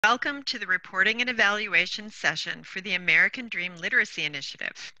Welcome to the Reporting and Evaluation session for the American Dream Literacy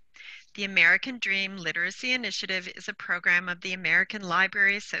Initiative. The American Dream Literacy Initiative is a program of the American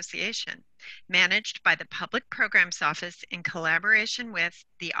Library Association, managed by the Public Programs Office in collaboration with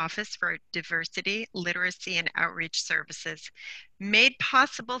the Office for Diversity, Literacy, and Outreach Services, made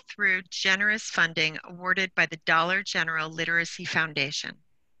possible through generous funding awarded by the Dollar General Literacy Foundation.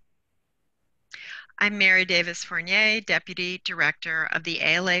 I'm Mary Davis Fournier, Deputy Director of the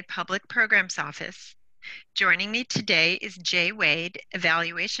ALA Public Programs Office. Joining me today is Jay Wade,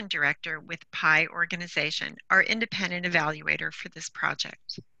 Evaluation Director with PI Organization, our independent evaluator for this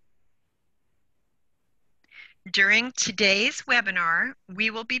project. During today's webinar, we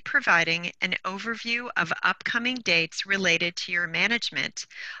will be providing an overview of upcoming dates related to your management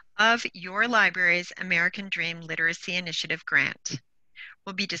of your library's American Dream Literacy Initiative grant.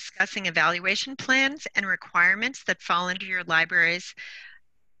 We'll be discussing evaluation plans and requirements that fall under your library's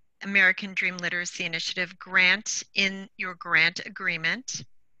American Dream Literacy Initiative grant in your grant agreement.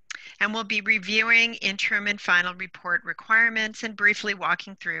 And we'll be reviewing interim and final report requirements and briefly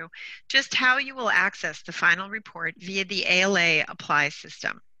walking through just how you will access the final report via the ALA Apply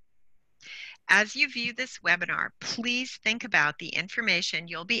system. As you view this webinar, please think about the information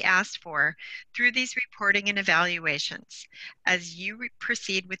you'll be asked for through these reporting and evaluations as you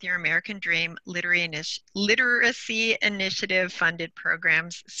proceed with your American Dream Literacy Initiative funded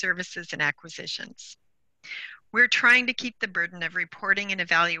programs, services, and acquisitions. We're trying to keep the burden of reporting and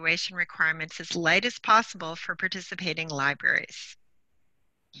evaluation requirements as light as possible for participating libraries.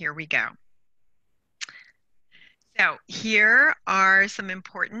 Here we go. So here are some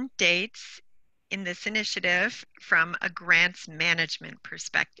important dates in this initiative from a grants management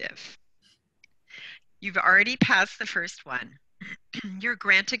perspective. You've already passed the first one. Your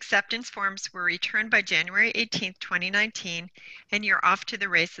grant acceptance forms were returned by January 18th, 2019, and you're off to the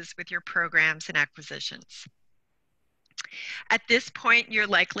races with your programs and acquisitions. At this point, you're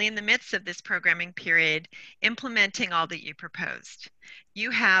likely in the midst of this programming period, implementing all that you proposed. You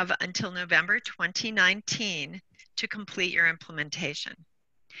have until November 2019 to complete your implementation.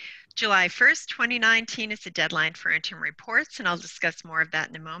 July 1st, 2019 is the deadline for interim reports, and I'll discuss more of that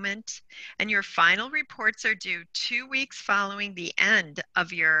in a moment. And your final reports are due 2 weeks following the end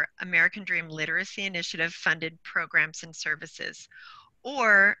of your American Dream Literacy Initiative funded programs and services,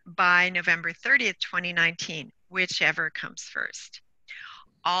 or by November 30th, 2019, whichever comes first.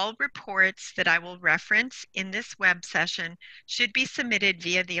 All reports that I will reference in this web session should be submitted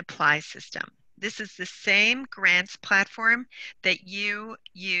via the Apply system. This is the same grants platform that you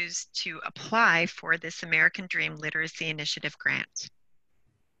use to apply for this American Dream Literacy Initiative grant.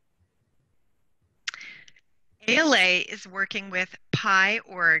 ALA is working with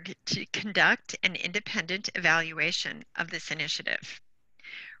PI.org to conduct an independent evaluation of this initiative.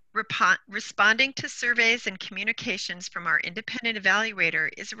 Responding to surveys and communications from our independent evaluator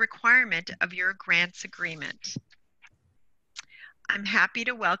is a requirement of your grants agreement. I'm happy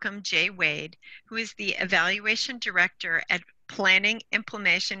to welcome Jay Wade, who is the Evaluation Director at Planning,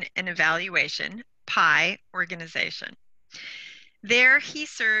 Implementation, and Evaluation, PI Organization. There, he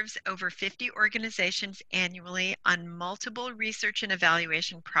serves over 50 organizations annually on multiple research and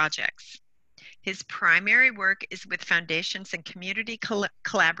evaluation projects. His primary work is with foundations and community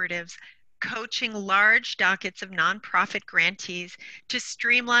collaboratives, coaching large dockets of nonprofit grantees to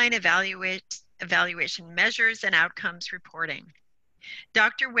streamline evaluation measures and outcomes reporting.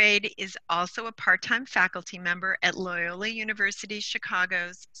 Dr. Wade is also a part-time faculty member at Loyola University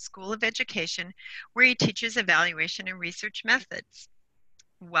Chicago's School of Education, where he teaches evaluation and research methods.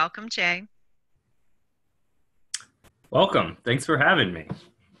 Welcome, Jay. Welcome. Thanks for having me.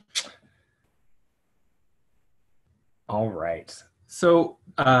 All right. So,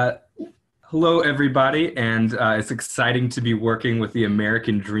 hello, everybody, and it's exciting to be working with the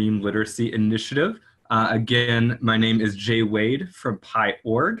American Dream Literacy Initiative. Again, my name is Jay Wade from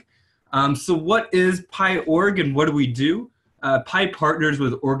PI.org. So what is PI.org and what do we do? PI partners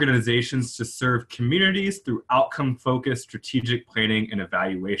with organizations to serve communities through outcome-focused strategic planning and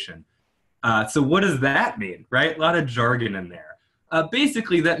evaluation. So what does that mean, right? A lot of jargon in there.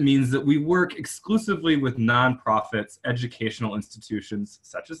 Basically, that means that we work exclusively with nonprofits, educational institutions,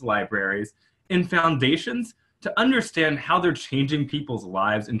 such as libraries, and foundations to understand how they're changing people's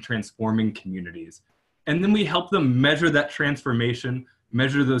lives and transforming communities. And then we help them measure that transformation,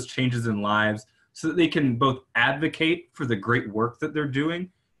 measure those changes in lives, so that they can both advocate for the great work that they're doing,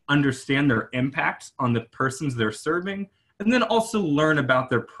 understand their impact on the persons they're serving, and then also learn about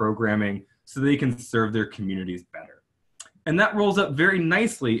their programming so they can serve their communities better. And that rolls up very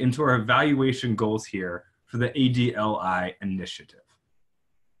nicely into our evaluation goals here for the ADLI initiative.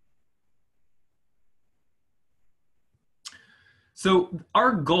 So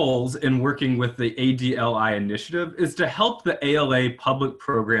our goals in working with the ADLI initiative is to help the ALA Public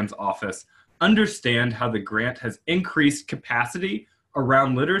Programs Office understand how the grant has increased capacity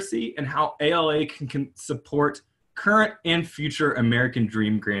around literacy and how ALA can support current and future American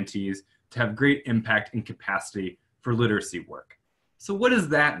Dream grantees to have great impact and capacity for literacy work. So what does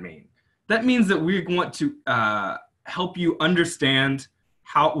that mean? That means that we want to help you understand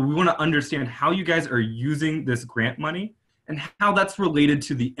we want to understand how you guys are using this grant money and how that's related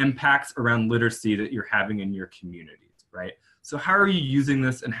to the impacts around literacy that you're having in your communities, right? So how are you using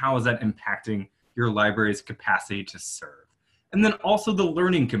this and how is that impacting your library's capacity to serve? And then also the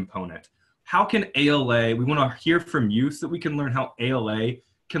learning component. How can ALA, we want to hear from you so that we can learn how ALA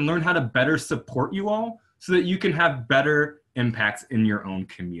can learn how to better support you all so that you can have better impacts in your own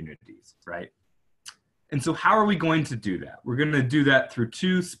communities, right? And so how are we going to do that? We're going to do that through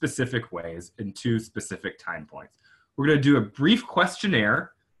two specific ways in two specific time points. We're going to do a brief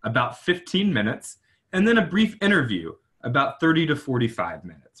questionnaire, about 15 minutes, and then a brief interview, about 30 to 45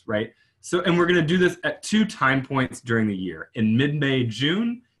 minutes, right? So, and we're going to do this at two time points during the year, in mid-May,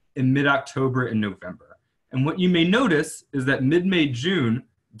 June, in mid-October and November. And what you may notice is that mid-May, June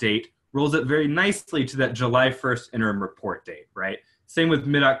date rolls up very nicely to that July 1st interim report date, right? Same with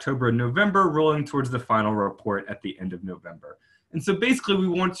mid-October and November, rolling towards the final report at the end of November. And so basically we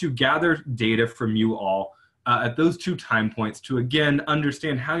want to gather data from you all at those two time points to, again,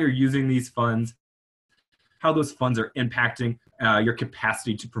 understand how you're using these funds, how those funds are impacting your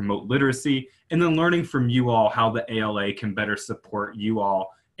capacity to promote literacy, and then learning from you all how the ALA can better support you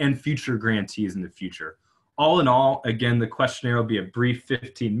all and future grantees in the future. All in all, again, the questionnaire will be a brief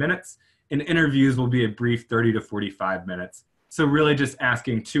 15 minutes, and interviews will be a brief 30 to 45 minutes. So really just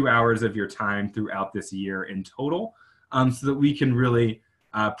asking 2 hours of your time throughout this year in total so that we can really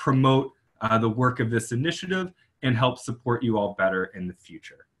promote the work of this initiative and help support you all better in the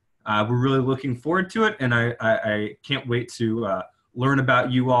future. We're really looking forward to it, and I can't wait to learn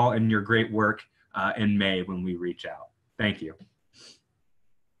about you all and your great work in May when we reach out. Thank you.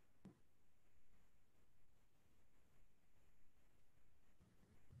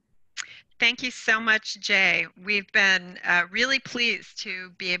 Thank you so much, Jay. We've been really pleased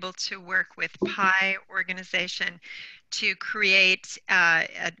to be able to work with PI organization to create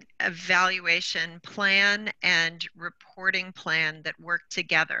an evaluation plan and reporting plan that work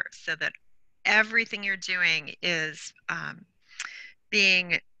together so that everything you're doing is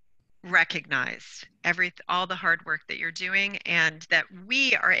being recognized, all the hard work that you're doing, and that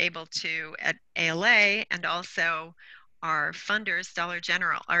we are able to, at ALA and also our funders, Dollar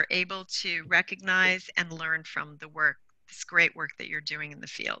General, are able to recognize and learn from the work, this great work that you're doing in the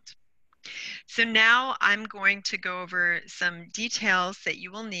field. So now I'm going to go over some details that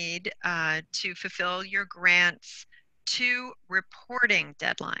you will need to fulfill your grant's 2 reporting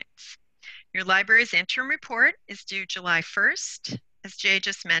deadlines. Your library's interim report is due July 1st, as Jay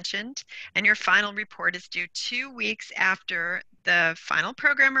just mentioned, and your final report is due 2 weeks after the final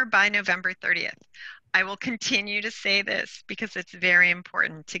program or by November 30th. I will continue to say this because it's very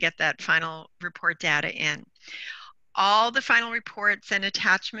important to get that final report data in. All the final reports and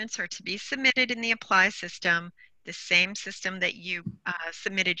attachments are to be submitted in the Apply system, the same system that you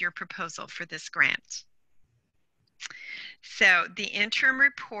submitted your proposal for this grant. So the interim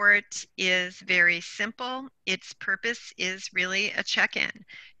report is very simple. Its purpose is really a check-in.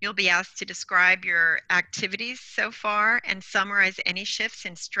 You'll be asked to describe your activities so far and summarize any shifts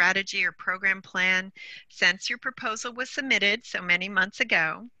in strategy or program plan since your proposal was submitted so many months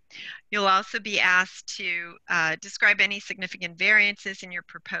ago. You'll also be asked to describe any significant variances in your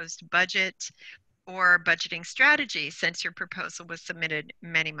proposed budget or budgeting strategy since your proposal was submitted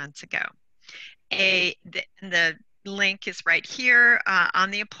many months ago. The link is right here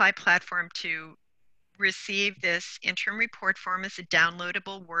on the Apply platform to receive this interim report form as a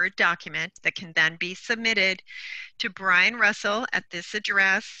downloadable Word document that can then be submitted to Brian Russell at this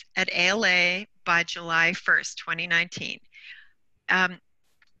address at ALA by July 1st, 2019.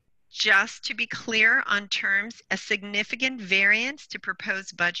 Just to be clear on terms, a significant variance to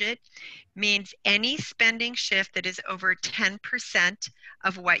proposed budget means any spending shift that is over 10%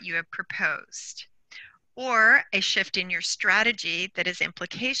 of what you have proposed, or a shift in your strategy that has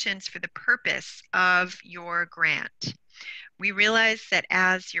implications for the purpose of your grant. We realize that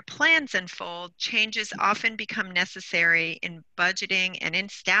as your plans unfold, changes often become necessary in budgeting and in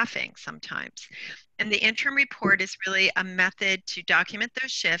staffing sometimes. And the interim report is really a method to document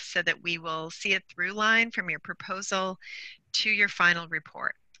those shifts so that we will see a through line from your proposal to your final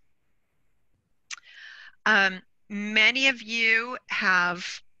report. Many of you have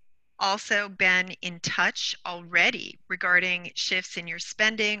also been in touch already regarding shifts in your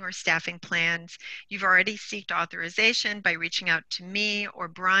spending or staffing plans. You've already sought authorization by reaching out to me or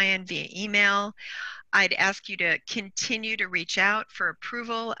Brian via email. I'd ask you to continue to reach out for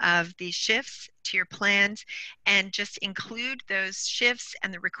approval of these shifts to your plans and just include those shifts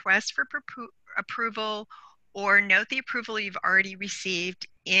and the request for approval, or note the approval you've already received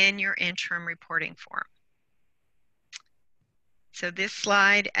in your interim reporting form. So this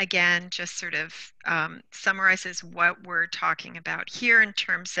slide, again, just sort of summarizes what we're talking about here in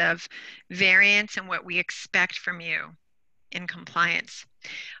terms of variance and what we expect from you in compliance.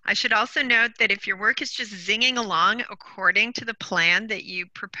 I should also note that if your work is just zinging along according to the plan that you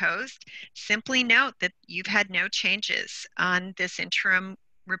proposed, simply note that you've had no changes on this interim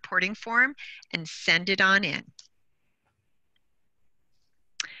reporting form and send it on in.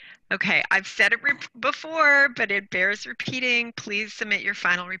 Okay, I've said it before, but it bears repeating. Please submit your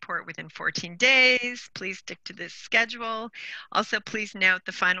final report within 14 days. Please stick to this schedule. Also, please note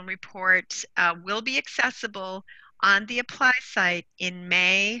the final report will be accessible on the Apply site in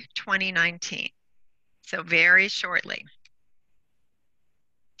May 2019, so very shortly.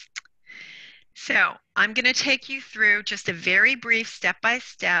 So I'm going to take you through just a very brief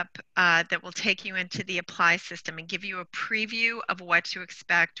step-by-step that will take you into the Apply system and give you a preview of what to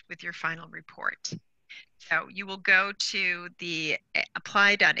expect with your final report. So you will go to the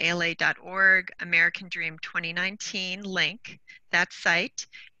apply.ala.org American Dream 2019 link, that site.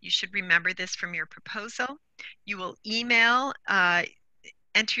 You should remember this from your proposal. You will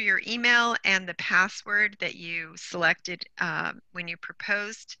enter your email and the password that you selected when you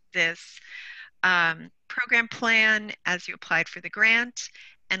proposed this program plan as you applied for the grant,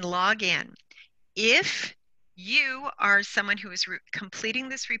 and log in. If you are someone who is completing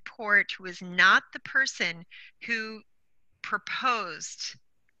this report who is not the person who proposed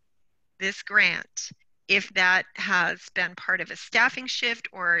this grant, if that has been part of a staffing shift,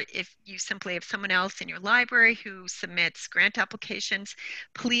 or if you simply have someone else in your library who submits grant applications,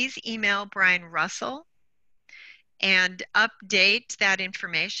 please email Brian Russell and update that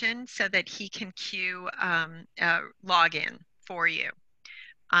information so that he can queue login for you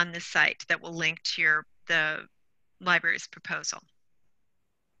on the site that will link to the library's proposal.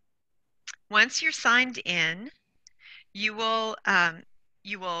 Once you're signed in, you will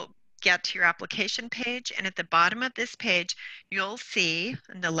get to your application page, and at the bottom of this page, you'll see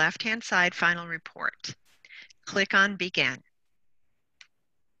on the left-hand side, Final Report. Click on Begin.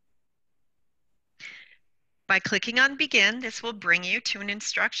 By clicking on Begin, this will bring you to an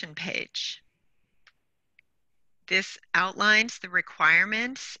instruction page. This outlines the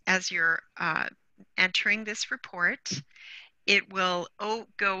requirements as you're entering this report. It will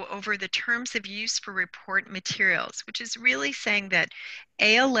go over the terms of use for report materials, which is really saying that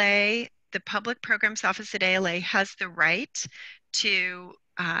ALA, the Public Programs Office at ALA, has the right to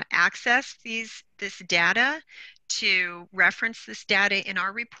access this data, to reference this data in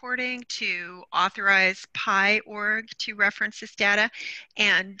our reporting, to authorize PI.org to reference this data,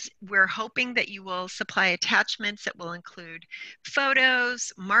 and we're hoping that you will supply attachments that will include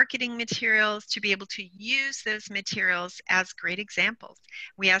photos, marketing materials, to be able to use those materials as great examples.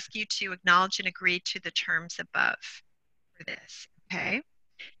 We ask you to acknowledge and agree to the terms above for this, okay?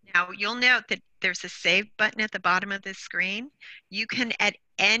 Now, you'll note that there's a Save button at the bottom of this screen. You can, at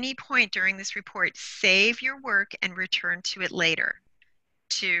any point during this report, save your work and return to it later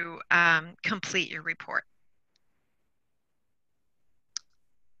to complete your report.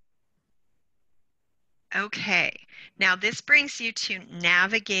 Okay, now this brings you to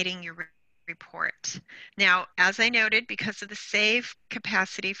navigating your report. Now, as I noted, because of the save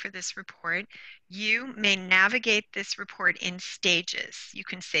capacity for this report, you may navigate this report in stages. You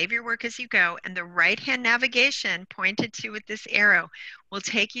can save your work as you go, and the right-hand navigation pointed to with this arrow will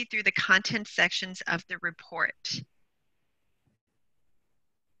take you through the content sections of the report.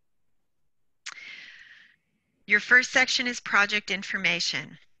 Your first section is project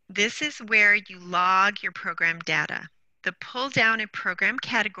information. This is where you log your program data. The pull down in program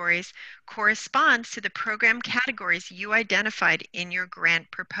categories corresponds to the program categories you identified in your grant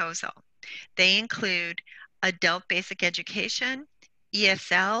proposal. They include adult basic education,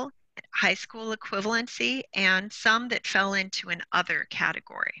 ESL, high school equivalency, and some that fell into an other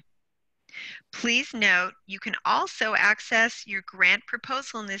category. Please note, you can also access your grant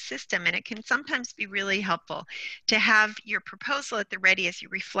proposal in this system, and it can sometimes be really helpful to have your proposal at the ready as you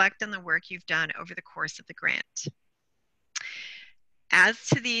reflect on the work you've done over the course of the grant. As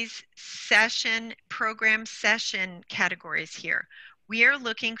to these program session categories here, we are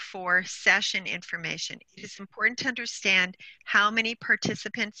looking for session information. It is important to understand how many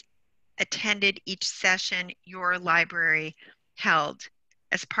participants attended each session your library held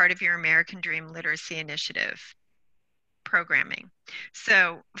as part of your American Dream Literacy Initiative programming.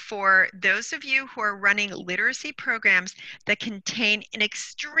 So for those of you who are running literacy programs that contain an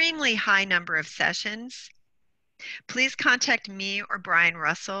extremely high number of sessions, please contact me or Brian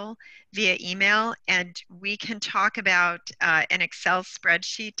Russell via email, and we can talk about an Excel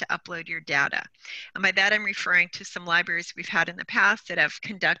spreadsheet to upload your data. And by that, I'm referring to some libraries we've had in the past that have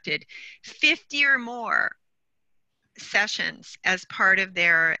conducted 50 or more sessions as part of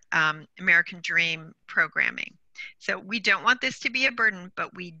their American Dream programming. So we don't want this to be a burden,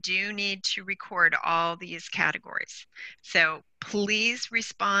 but we do need to record all these categories. So please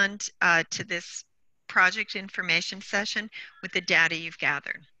respond to this project information session with the data you've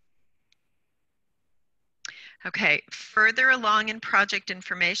gathered. Okay, further along in project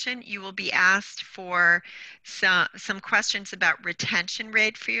information, you will be asked for some questions about retention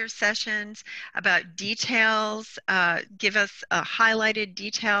rate for your sessions, about details. Give us a highlighted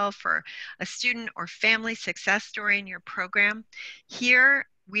detail for a student or family success story in your program. Here,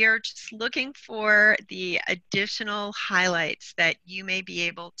 we are just looking for the additional highlights that you may be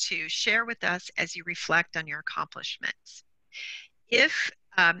able to share with us as you reflect on your accomplishments. If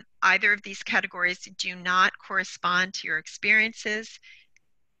either of these categories do not correspond to your experiences,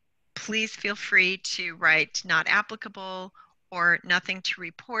 please feel free to write not applicable or nothing to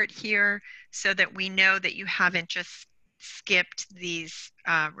report here so that we know that you haven't just skipped these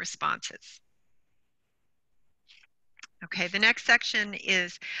responses. Okay, the next section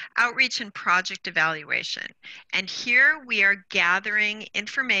is outreach and project evaluation. And here we are gathering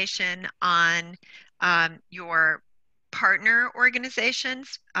information on your partner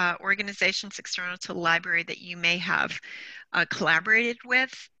organizations, organizations external to the library that you may have collaborated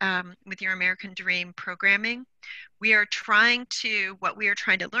with your American Dream programming. What we are trying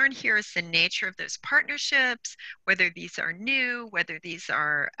to learn here is the nature of those partnerships, whether these are new, whether these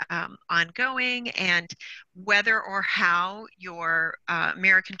are ongoing, and whether or how your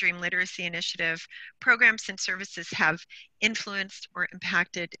American Dream Literacy Initiative programs and services have influenced or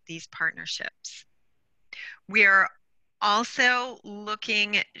impacted these partnerships. We are also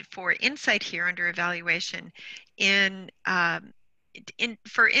looking for insight here under evaluation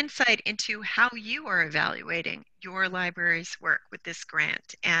for insight into how you are evaluating your library's work with this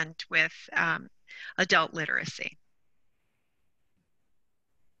grant and with adult literacy.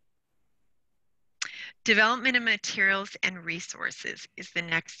 Development of materials and resources is the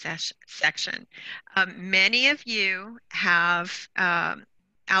next section. Many of you have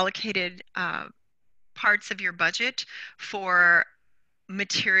allocated parts of your budget for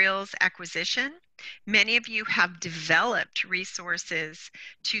materials acquisition. Many of you have developed resources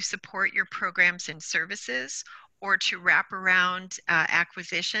to support your programs and services or to wrap around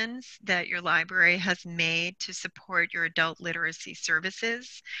acquisitions that your library has made to support your adult literacy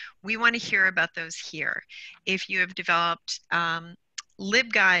services. We want to hear about those here. If you have developed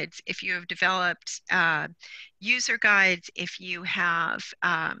LibGuides, if you have developed user guides, if you have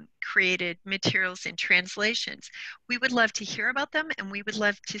created materials and translations, we would love to hear about them and we would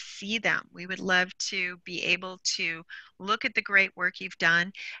love to see them. We would love to be able to look at the great work you've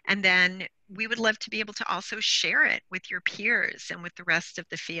done, and then we would love to be able to also share it with your peers and with the rest of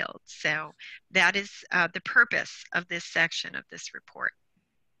the field. So that is the purpose of this section of this report.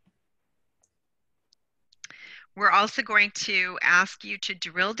 We're also going to ask you to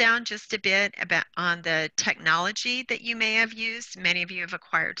drill down just a bit on the technology that you may have used. Many of you have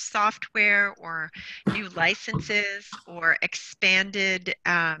acquired software or new licenses or expanded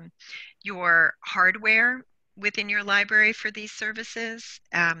your hardware within your library for these services.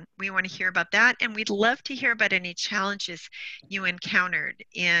 We want to hear about that, and we'd love to hear about any challenges you encountered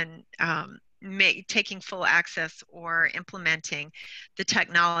in taking full access or implementing the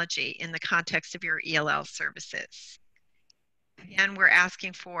technology in the context of your ELL services. Again, we're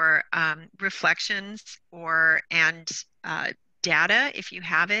asking for reflections and data, if you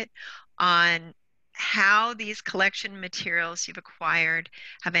have it, on how these collection materials you've acquired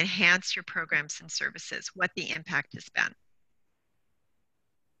have enhanced your programs and services, what the impact has been.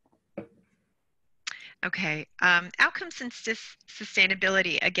 Okay, outcomes and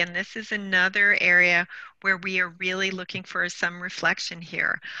sustainability. Again, this is another area where we are really looking for some reflection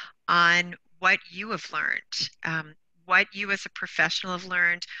here on what you have learned, what you as a professional have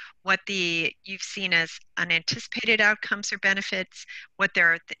learned, what you've seen as unanticipated outcomes or benefits, what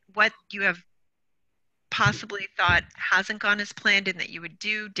you have possibly thought hasn't gone as planned and that you would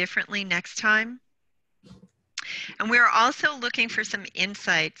do differently next time. And we're also looking for some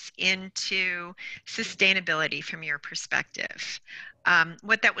insights into sustainability from your perspective.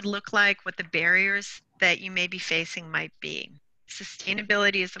 what that would look like, what the barriers that you may be facing might be.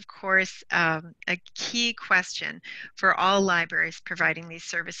 Sustainability is, of course, a key question for all libraries providing these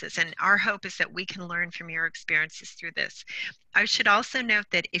services, and our hope is that we can learn from your experiences through this. I should also note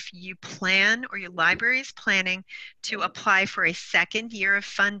that if you plan or your library is planning to apply for a second year of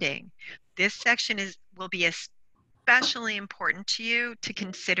funding, this section will be especially important to you to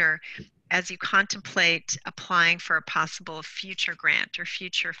consider as you contemplate applying for a possible future grant or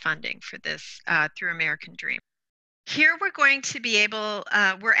future funding for this through American Dream. Here we're going to be able,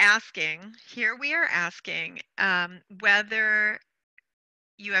 we are asking whether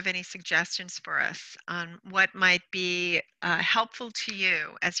you have any suggestions for us on what might be helpful to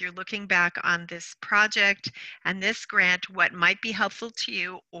you as you're looking back on this project and this grant, what might be helpful to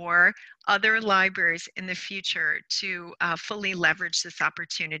you or other libraries in the future to fully leverage this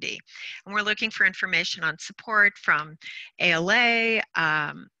opportunity. And we're looking for information on support from ALA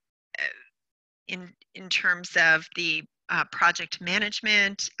in terms of the project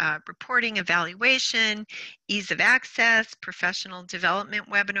management, reporting, evaluation, ease of access, professional development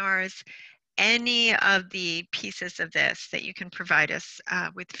webinars, any of the pieces of this that you can provide us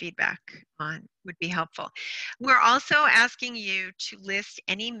with feedback on would be helpful. We're also asking you to list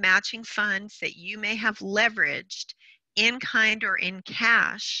any matching funds that you may have leveraged in kind or in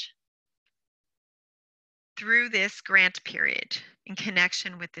cash through this grant period in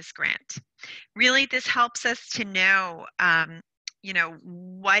connection with this grant. Really, this helps us to know,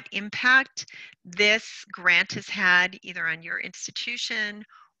 what impact this grant has had either on your institution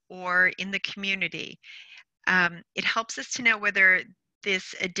or in the community. It helps us to know whether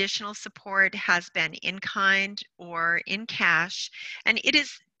this additional support has been in kind or in cash. And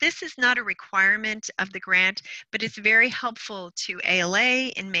this is not a requirement of the grant, but it's very helpful to ALA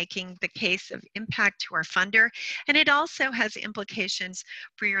in making the case of impact to our funder. And it also has implications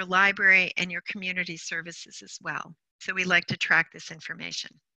for your library and your community services as well. So we like to track this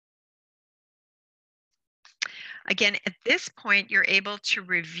information. Again, at this point, you're able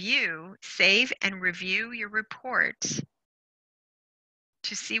to save and review your report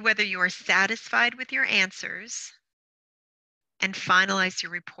to see whether you are satisfied with your answers and finalize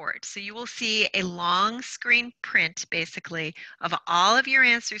your report. So you will see a long screen print, basically, of all of your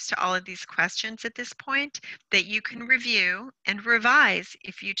answers to all of these questions at this point that you can review and revise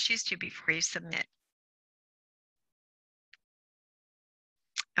if you choose to before you submit.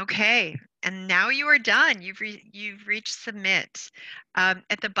 Okay, and now you are done. You've reached submit.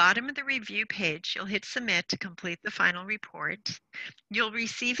 At the bottom of the review page, you'll hit submit to complete the final report. You'll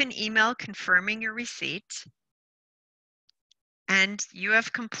receive an email confirming your receipt. And you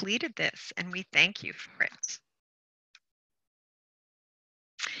have completed this, and we thank you for it.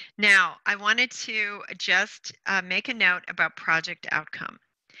 Now, I wanted to just make a note about project outcome.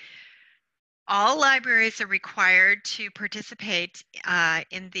 All libraries are required to participate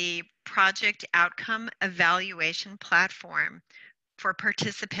in the project outcome evaluation platform for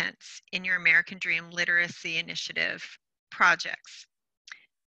participants in your American Dream Literacy Initiative projects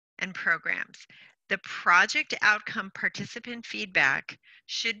and programs. The project outcome participant feedback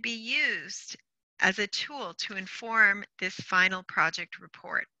should be used as a tool to inform this final project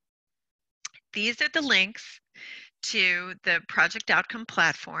report. These are the links to the project outcome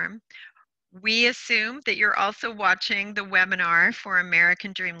platform. We assume that you're also watching the webinar for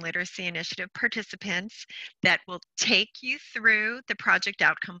American Dream Literacy Initiative participants that will take you through the project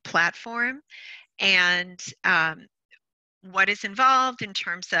outcome platform and what is involved in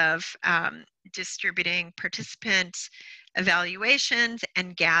terms of distributing participant evaluations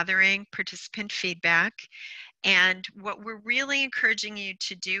and gathering participant feedback. And what we're really encouraging you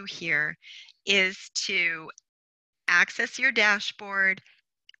to do here is to access your dashboard,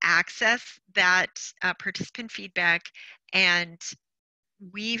 access that participant feedback, and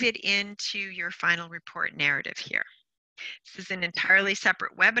weave it into your final report narrative here. This is an entirely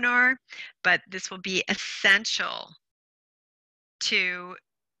separate webinar, but this will be essential to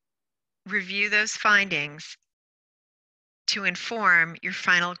review those findings to inform your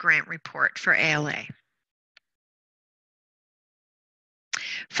final grant report for ALA.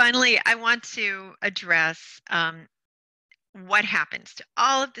 Finally, I want to address what happens to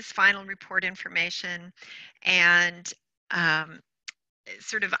all of this final report information and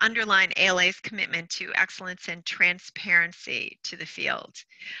sort of underline ALA's commitment to excellence and transparency to the field.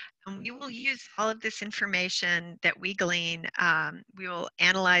 And we will use all of this information that we glean. We will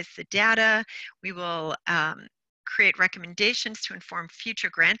analyze the data. We will create recommendations to inform future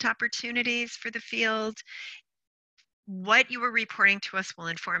grant opportunities for the field. What you are reporting to us will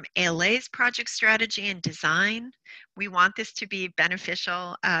inform ALA's project strategy and design. We want this to be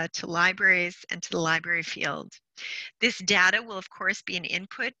beneficial to libraries and to the library field. This data will, of course, be an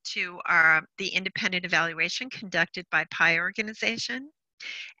input to the independent evaluation conducted by PI organization.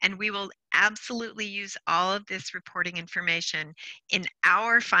 And we will absolutely use all of this reporting information in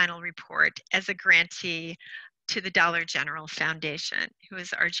our final report as a grantee to the Dollar General Foundation, who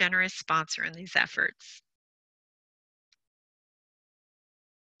is our generous sponsor in these efforts.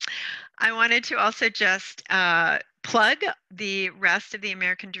 I wanted to also just plug the rest of the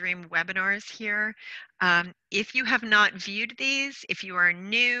American Dream webinars here. If you have not viewed these, if you are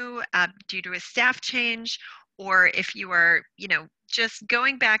new due to a staff change, or if you are, just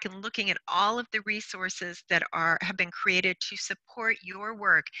going back and looking at all of the resources that have been created to support your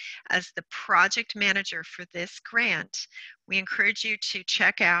work as the project manager for this grant, we encourage you to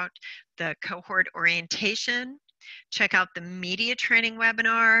check out the cohort orientation, check out the media training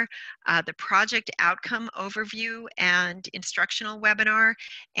webinar, the project outcome overview and instructional webinar,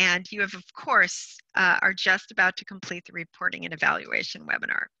 and you have, of course, are just about to complete the reporting and evaluation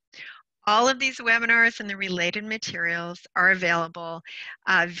webinar. All of these webinars and the related materials are available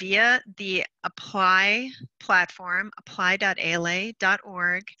via the Apply platform,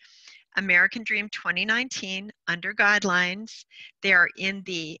 apply.ala.org, American Dream 2019 under guidelines. They are in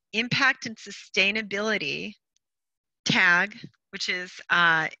the Impact and Sustainability tag, which is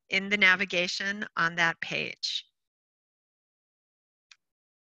in the navigation on that page.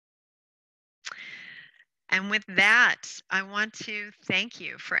 And with that, I want to thank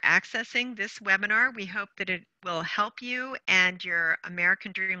you for accessing this webinar. We hope that it will help you and your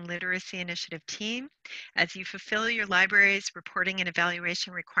American Dream Literacy Initiative team as you fulfill your library's reporting and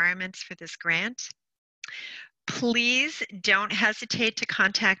evaluation requirements for this grant. Please don't hesitate to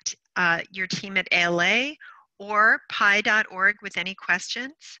contact your team at ALA or pi.org with any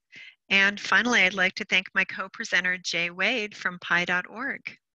questions. And finally, I'd like to thank my co-presenter, Jay Wade from pi.org.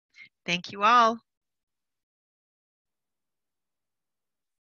 Thank you all.